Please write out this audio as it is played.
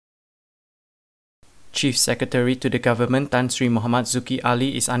Chief Secretary to the government Tan Sri Muhammad Zuki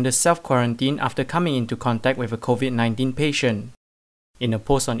Ali is under self-quarantine after coming into contact with a Covid-19 patient. In a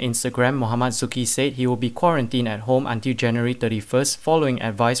post on Instagram, Muhammad Zuki said he will be quarantined at home until January 31st following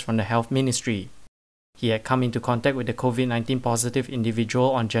advice from the Health Ministry. He had come into contact with the Covid-19 positive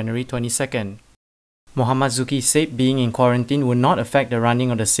individual on January 22nd. Muhammad Zuki said being in quarantine will not affect the running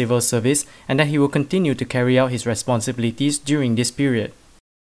of the civil service and that he will continue to carry out his responsibilities during this period.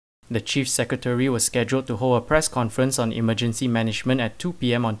 The Chief Secretary was scheduled to hold a press conference on emergency management at 2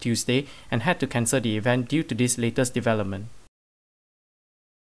 p.m. on Tuesday and had to cancel the event due to this latest development.